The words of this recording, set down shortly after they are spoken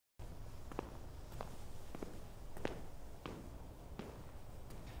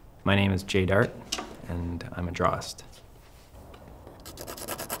My name is Jay Dart, and I'm a drawist.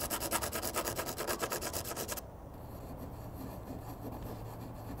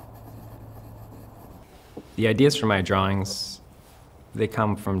 The ideas for my drawings, they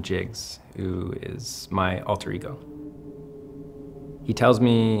come from Jiggs, who is my alter ego. He tells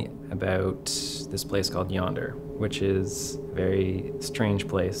me about this place called Yawnder, which is a very strange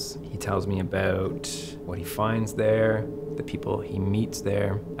place. He tells me about what he finds there, the people he meets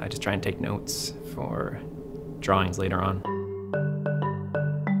there. I just try and take notes for drawings later on.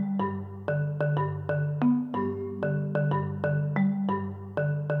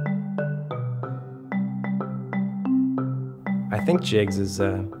 I think Jiggs is,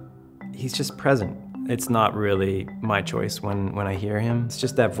 he's just present. It's not really my choice when I hear him. It's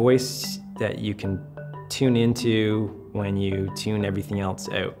just that voice that you can tune into when you tune everything else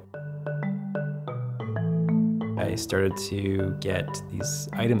out. I started to get these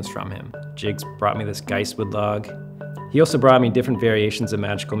items from him. Jiggs brought me this geistwood log. He also brought me different variations of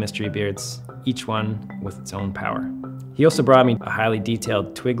magical mystery beards, each one with its own power. He also brought me a highly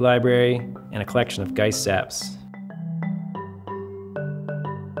detailed twig library and a collection of geist saps.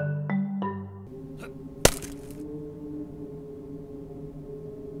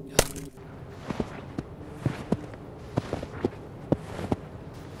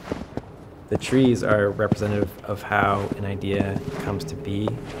 The trees are representative of how an idea comes to be.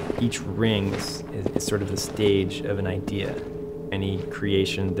 Each ring is sort of the stage of an idea. Any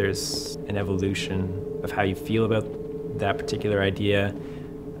creation, there's an evolution of how you feel about that particular idea,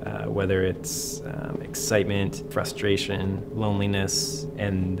 whether it's excitement, frustration, loneliness,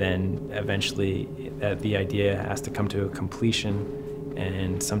 and then eventually the idea has to come to a completion.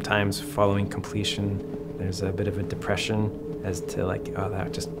 And sometimes following completion, there's a bit of a depression as to like, oh,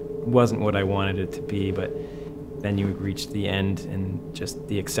 that just wasn't what I wanted it to be, but then you reach the end and just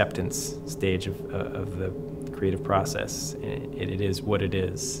the acceptance stage of the creative process. It is what it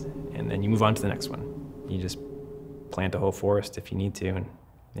is, and then you move on to the next one. You just plant a whole forest if you need to, and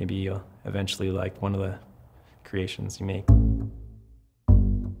maybe you'll eventually like one of the creations you make.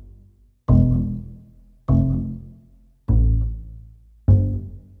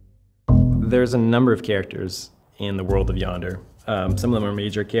 There's a number of characters in the world of Yawnder. Some of them are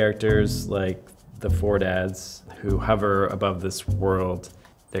major characters, like the four dads who hover above this world.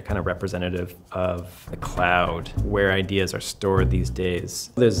 They're kind of representative of the cloud where ideas are stored these days.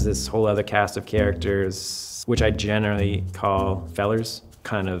 There's this whole other cast of characters, which I generally call fellers,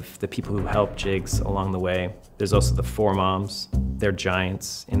 kind of the people who help Jiggs along the way. There's also the four moms. They're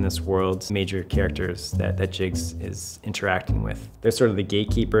giants in this world, major characters that Jiggs is interacting with. They're sort of the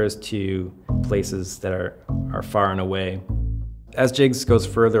gatekeepers to places that are far and away. As Jiggs goes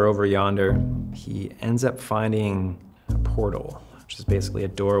further over Yawnder, he ends up finding a portal, which is basically a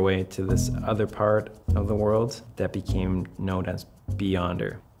doorway to this other part of the world that became known as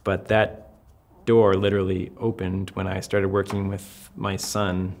Beyonder. But that door literally opened when I started working with my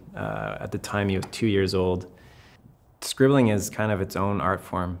son. At the time, he was 2 years old. Scribbling is kind of its own art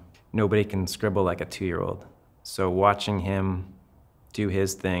form. Nobody can scribble like a 2-year-old. So watching him do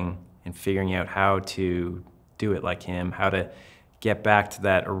his thing and figuring out how to do it like him, how to get back to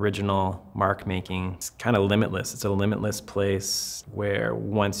that original mark making, it's kind of limitless. It's a limitless place where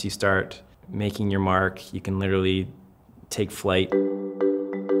once you start making your mark, you can literally take flight.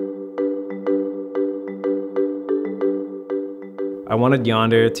 I wanted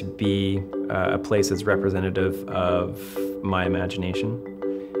Yawnder to be a place that's representative of my imagination.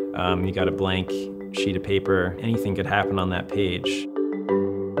 You got a blank sheet of paper, anything could happen on that page.